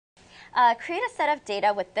create a set of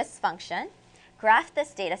data with this function, graph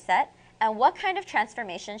this data set, and what kind of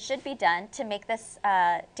transformation should be done to make this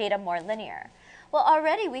data more linear. Well,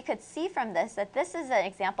 already we could see from this that this is an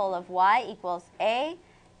example of y equals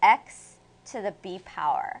ax to the b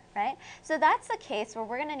power, right? So that's a case where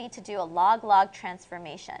we're going to need to do a log-log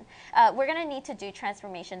transformation. We're going to need to do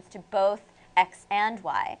transformations to both x and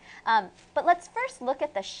y. But let's first look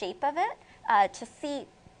at the shape of it to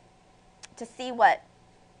see what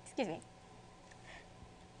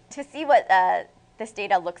this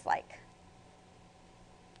data looks like.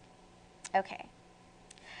 Okay.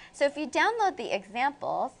 So if you download the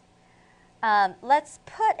examples, let's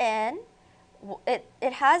put in,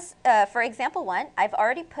 it has, for example 1, I've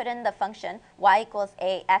already put in the function y equals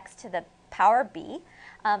ax to the power b.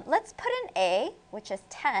 Let's put in a, which is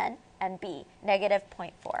 10, and b, negative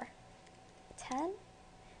 0.4. 10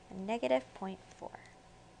 and negative 0.4.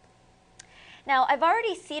 Now, I've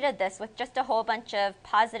already seeded this with just a whole bunch of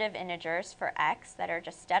positive integers for x that are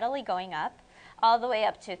just steadily going up, all the way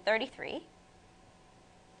up to 33.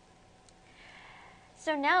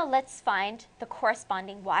 So now let's find the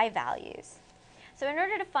corresponding y values. So in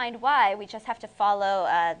order to find y, we just have to follow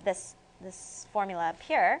this formula up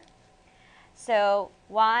here. So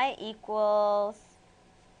y equals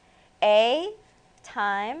a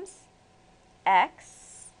times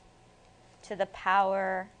x to the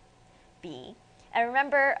power b. And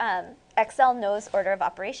remember, Excel knows order of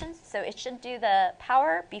operations, so it should do the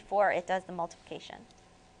power before it does the multiplication.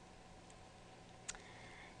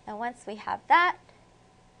 And once we have that,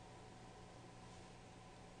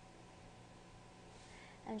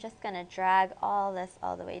 I'm just going to drag all this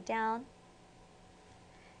all the way down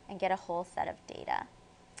and get a whole set of data.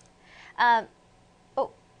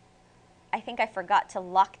 Oh, I think I forgot to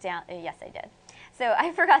lock down, yes I did. So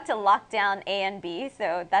I forgot to lock down A and B,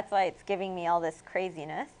 so that's why it's giving me all this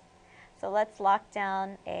craziness. So let's lock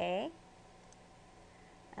down A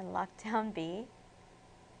and lock down B.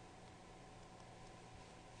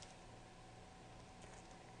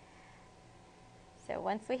 So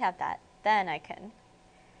once we have that, then I can.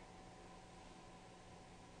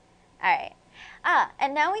 All right.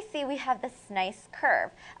 And now we see we have this nice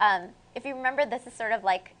curve. If you remember, this is sort of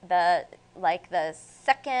like the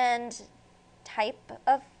second type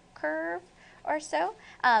of curve or so.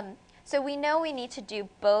 So we know we need to do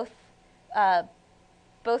both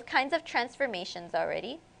kinds of transformations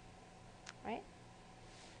already, right?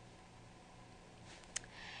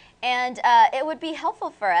 And it would be helpful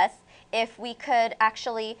for us if we could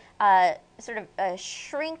actually sort of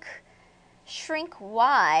shrink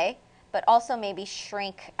y, but also maybe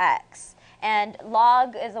shrink x. And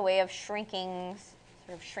log is a way of shrinking,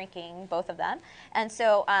 both of them. And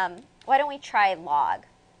so why don't we try log?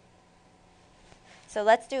 So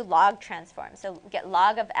let's do log transform. So get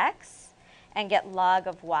log of x and get log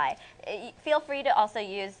of y. Feel free to also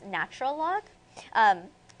use natural log. I'm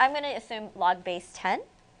going to assume log base 10.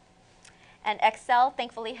 And Excel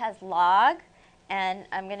thankfully has log, and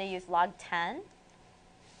I'm going to use log 10.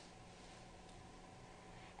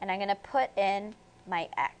 And I'm going to put in my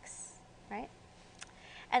x, right?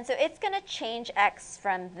 And so it's going to change x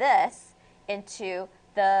from this into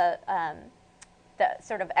the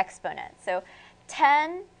sort of exponent. So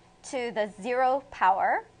 10 to the 0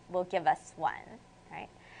 power will give us 1, right?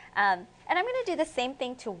 And I'm going to do the same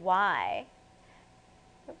thing to y.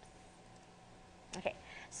 Oops. Okay,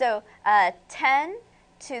 so 10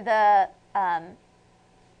 to the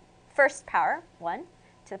first power, 1,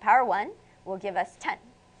 to the power 1 will give us 10.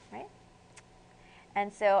 Right?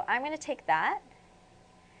 And so I'm going to take that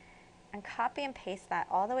and copy and paste that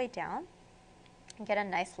all the way down and get a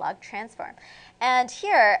nice log transform. And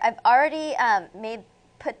here I've already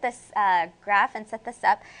put this graph and set this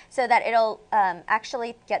up so that it'll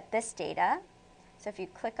actually get this data. So if you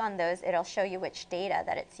click on those, it'll show you which data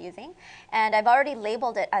that it's using. And I've already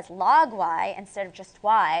labeled it as log y instead of just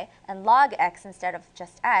y, and log x instead of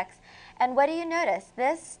just x. And what do you notice?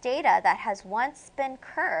 This data that has once been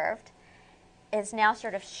curved is now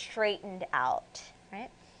sort of straightened out,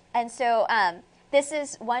 right? And so this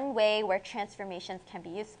is one way where transformations can be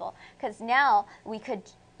useful, because now we could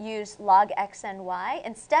use log x and y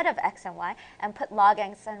instead of x and y and put log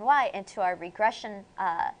x and y into our regression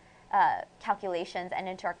calculations and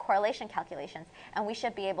into our correlation calculations, and we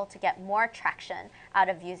should be able to get more traction out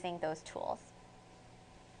of using those tools.